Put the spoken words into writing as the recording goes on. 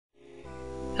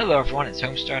Hello everyone, it's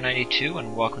Homestar92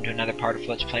 and welcome to another part of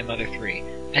Let's Play Mother 3.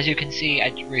 As you can see,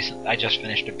 I just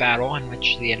finished a battle in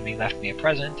which the enemy left me a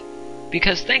present,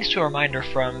 because thanks to a reminder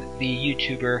from the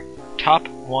YouTuber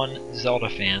Top1 Zelda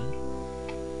Fan,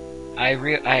 I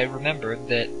remembered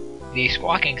that the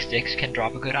squawking sticks can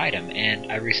drop a good item,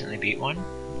 and I recently beat one,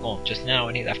 well, just now,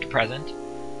 and he left a present,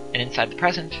 and inside the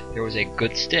present there was a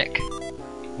good stick,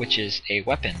 which is a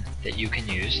weapon that you can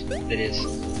use that is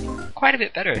quite a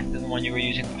bit better than the one you were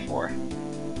using before.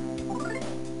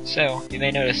 So, you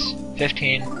may notice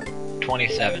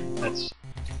 1527. That's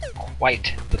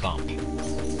quite the bump.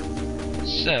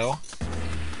 So,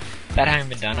 that having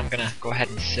been done, I'm gonna go ahead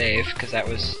and save, because that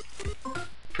was a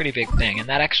pretty big thing. And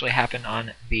that actually happened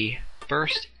on the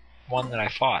first one that I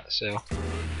fought, so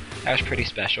that was pretty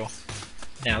special.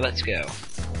 Now, let's go.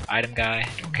 Item guy,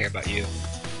 don't care about you.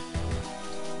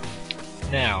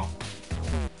 Now,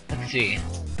 let's see.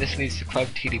 This leads to Club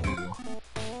Titiboo.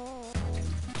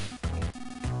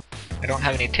 I don't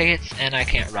have any tickets, and I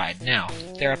can't ride. Now,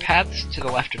 there are paths to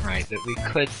the left and right that we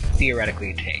could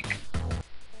theoretically take.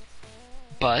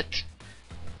 But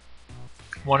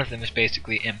one of them is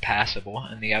basically impassable,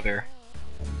 and the other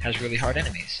has really hard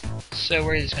enemies. So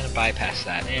we're just going to bypass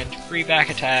that. And free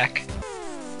back attack.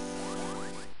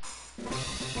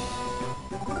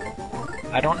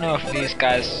 I don't know if these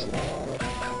guys...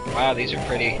 Wow, these are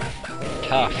pretty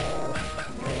tough.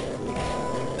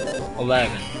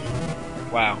 11.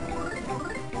 Wow.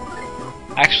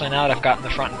 Actually, now that I've gotten the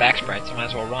front and back sprites, I might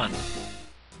as well run.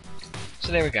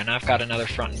 So there we go, now I've got another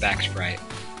front and back sprite.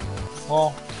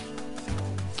 Well,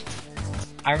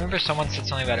 I remember someone said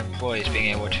something about employees being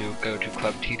able to go to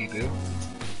Club Titiboo.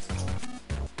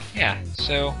 Yeah,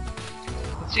 so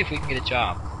let's see if we can get a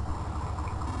job.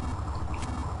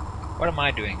 What am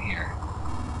I doing here?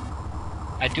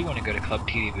 I do want to go to Club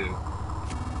Titiboo.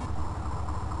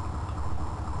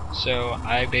 So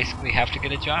I basically have to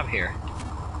get a job here.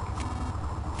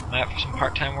 Am I up for some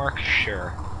part-time work?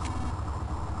 Sure.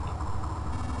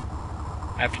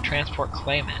 I have to transport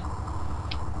claymen.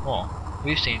 Well,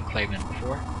 we've seen claymen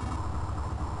before.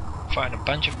 Find a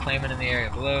bunch of claymen in the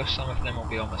area below. Some of them will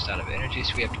be almost out of energy,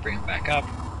 so we have to bring them back up,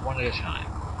 one at a time.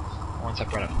 Once I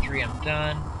brought up 3, I'm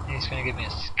done. He's going to give me a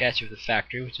sketch of the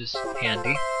factory, which is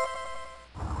handy.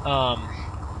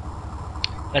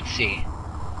 Let's see.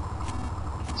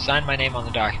 Sign my name on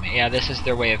the document. Yeah, this is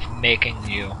their way of making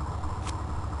you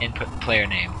input the player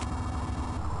name.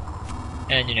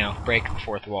 And, you know, break the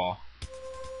fourth wall.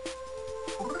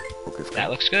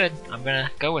 That looks good. I'm gonna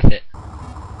go with it.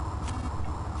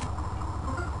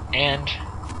 And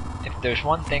if there's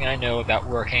one thing I know about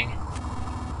working,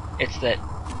 it's that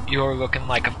you're looking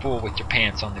like a fool with your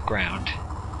pants on the ground.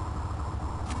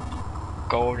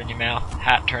 Gold in your mouth,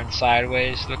 hat turned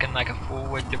sideways, looking like a fool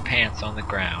with your pants on the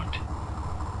ground.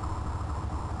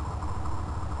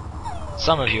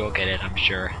 Some of you will get it, I'm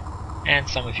sure, and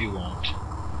some of you won't.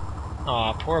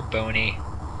 Aw, poor Boney.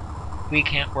 We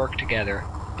can't work together,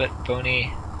 but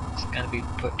Boney is gonna be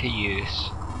put to use.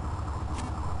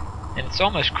 And it's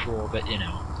almost cruel, but you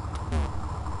know.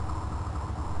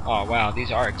 Oh wow,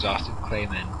 these are exhausted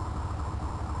claymen.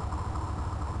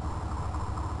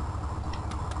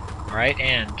 Alright,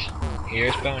 and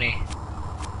here's Boney.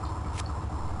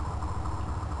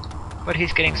 But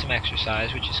he's getting some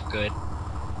exercise, which is good.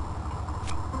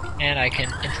 And I can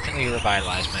instantly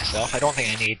revitalize myself. I don't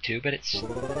think I need to, but it's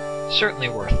certainly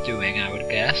worth doing, I would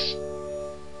guess.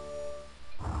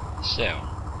 So,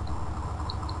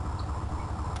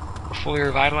 we're fully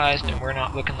revitalized and we're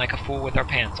not looking like a fool with our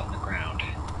pants on the ground.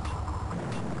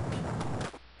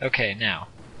 Okay, now.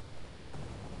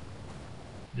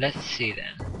 Let's see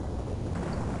then.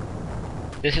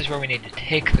 This is where we need to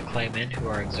take the claymen who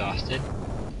are exhausted.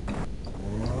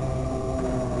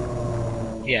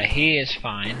 Yeah, he is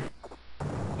fine.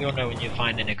 You'll know when you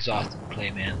find an exhausted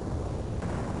clayman.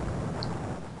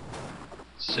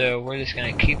 So we're just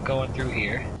gonna keep going through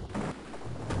here.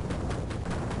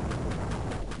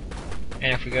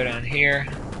 And if we go down here,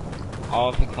 all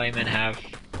of the claymen have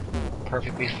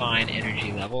perfectly fine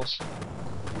energy levels.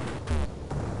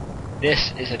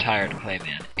 This is a tired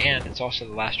clayman, and it's also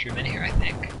the last room in here, I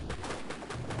think.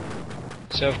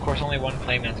 So of course only one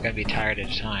clayman's gonna be tired at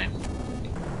a time.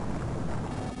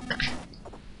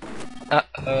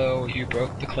 Uh-oh, you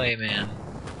broke the clayman.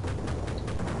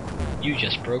 You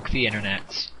just broke the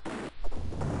internets.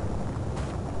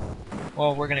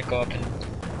 Well, we're gonna go up and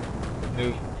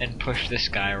move and push this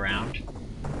guy around.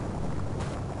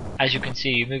 As you can see,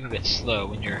 you move a bit slow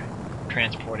when you're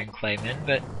transporting claymen,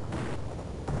 but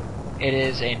it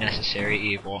is a necessary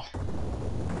evil.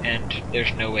 And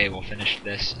there's no way we'll finish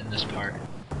this in this part.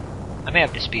 I may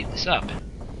have to speed this up.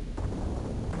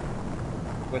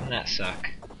 Wouldn't that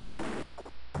suck?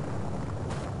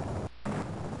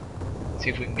 Let's see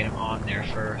if we can get him on there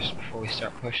first before we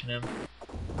start pushing him.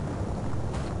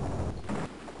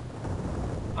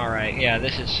 Alright, yeah,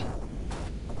 this is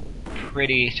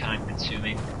pretty time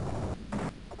consuming.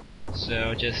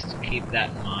 So just keep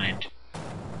that in mind.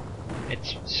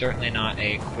 It's certainly not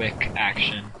a quick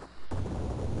action.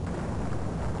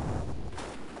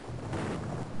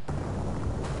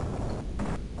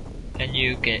 And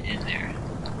you get in there.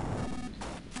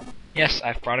 Yes,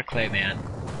 I've brought a clay man.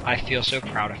 I feel so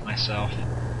proud of myself.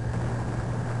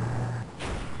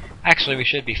 Actually, we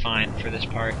should be fine for this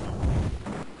part.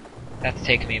 That's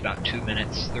taken me about 2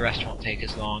 minutes. The rest won't take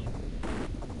as long.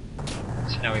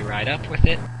 So now we ride up with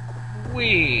it.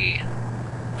 Whee!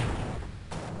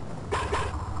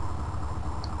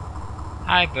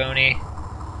 Hi, Boney.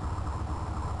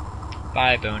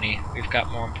 Bye, Boney. We've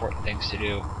got more important things to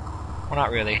do. Well,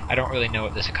 not really. I don't really know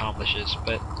what this accomplishes,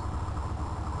 but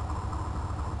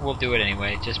we'll do it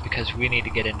anyway, just because we need to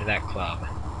get into that club.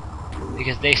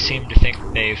 Because they seem to think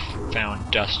they've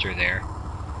found Duster there.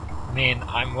 I mean,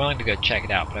 I'm willing to go check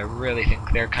it out, but I really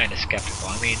think they're kind of skeptical.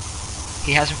 I mean,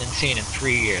 he hasn't been seen in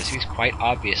 3 years. He's quite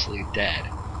obviously dead.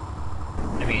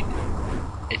 I mean,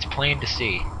 it's plain to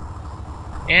see.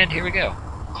 And here we go.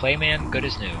 Clayman good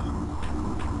as new.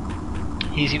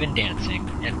 He's even dancing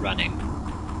and running.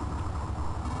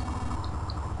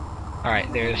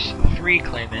 Alright, there's 3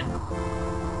 Claymen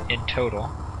in total.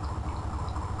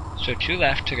 So 2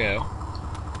 left to go.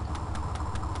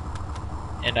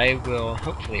 And I will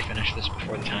hopefully finish this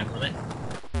before the time limit.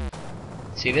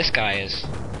 See, this guy is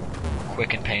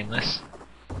quick and painless.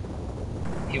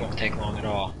 He won't take long at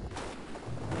all.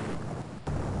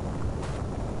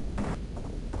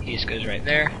 He just goes right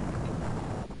there.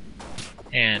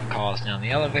 And calls down the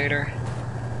elevator.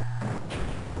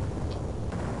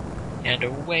 And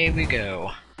away we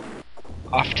go.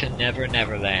 Off to Never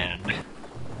Never Land.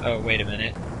 Oh, wait a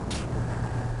minute.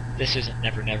 This isn't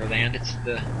Never Never Land, it's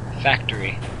the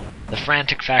factory. The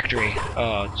Frantic Factory.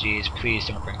 Oh, jeez, please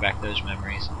don't bring back those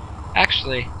memories.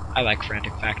 Actually, I like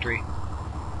Frantic Factory.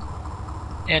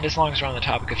 And as long as we're on the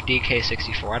topic of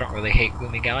DK64, I don't really hate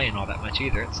Gloomy Galleon all that much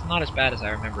either. It's not as bad as I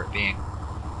remember it being.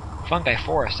 Fungi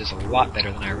Forest is a lot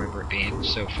better than I remember it being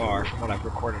so far, from what I've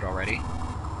recorded already.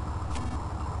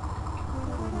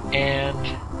 And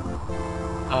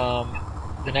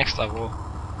the next level,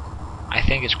 I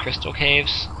think, is Crystal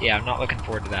Caves. Yeah, I'm not looking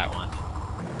forward to that one.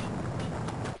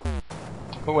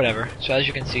 But whatever. So as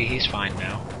you can see, he's fine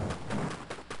now.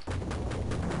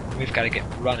 We've got to get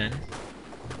running.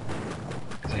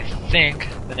 Because I think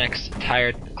the next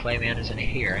tired Clayman is in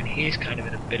here, and he's kind of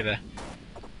in a bit of a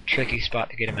tricky spot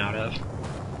to get him out of.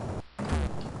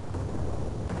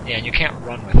 Yeah, and you can't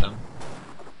run with him,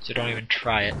 so don't even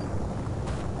try it.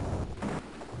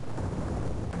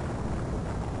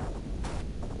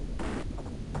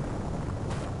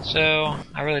 So,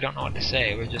 I really don't know what to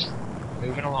say. We're just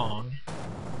moving along,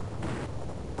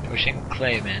 pushing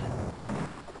Claymen.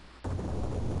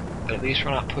 But at least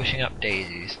we're not pushing up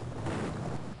daisies.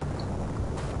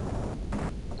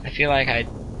 I feel like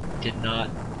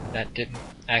that didn't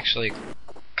actually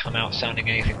come out sounding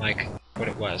anything like what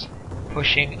it was.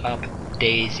 Pushing up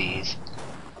daisies,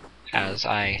 as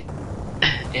I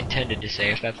intended to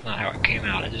say, if that's not how it came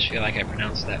out. I just feel like I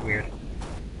pronounced that weird.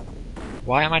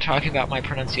 Why am I talking about my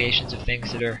pronunciations of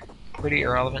things that are pretty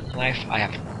irrelevant in life? I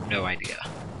have no idea.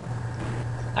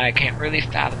 I can't really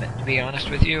fathom it, to be honest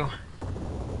with you.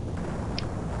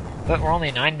 But we're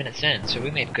only 9 minutes in, so we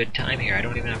made good time here. I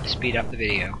don't even have to speed up the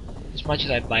video. As much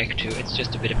as I'd like to, it's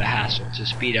just a bit of a hassle to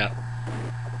speed up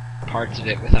parts of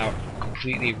it without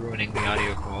completely ruining the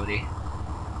audio quality.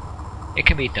 It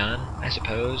can be done, I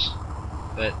suppose,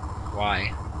 but why?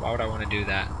 Why would I want to do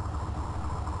that?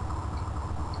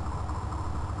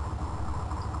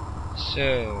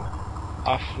 So,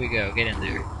 off we go. Get in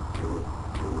there.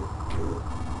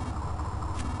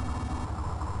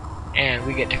 And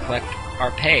we get to collect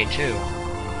our pay, too.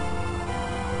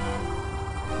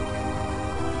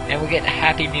 And we get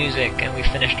happy music, and we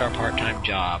finished our part-time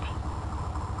job.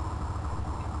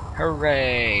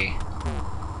 Hooray!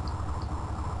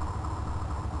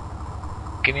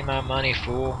 Give me my money,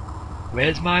 fool.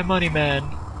 Where's my money, man?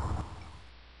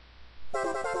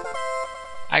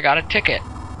 I got a ticket!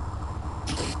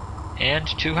 And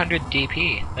 200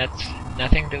 DP. That's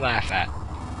nothing to laugh at.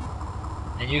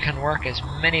 And you can work as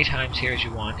many times here as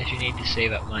you want if you need to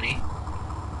save up money.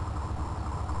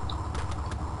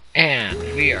 And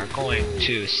we are going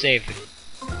to save the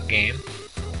game.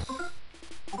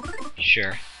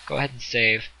 Sure, go ahead and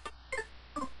save.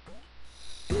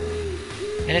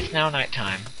 And it's now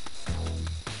nighttime.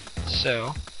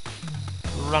 So,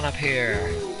 run up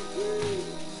here.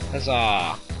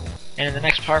 Huzzah. And in the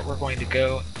next part we're going to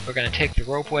take the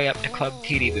ropeway up to Club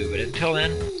Boo. But until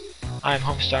then, I'm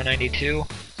Homestar92,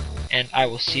 and I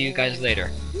will see you guys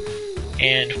later.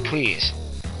 And please,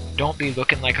 don't be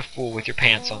looking like a fool with your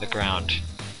pants on the ground.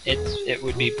 It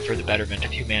would be for the betterment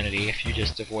of humanity if you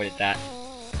just avoided that.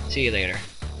 See you later.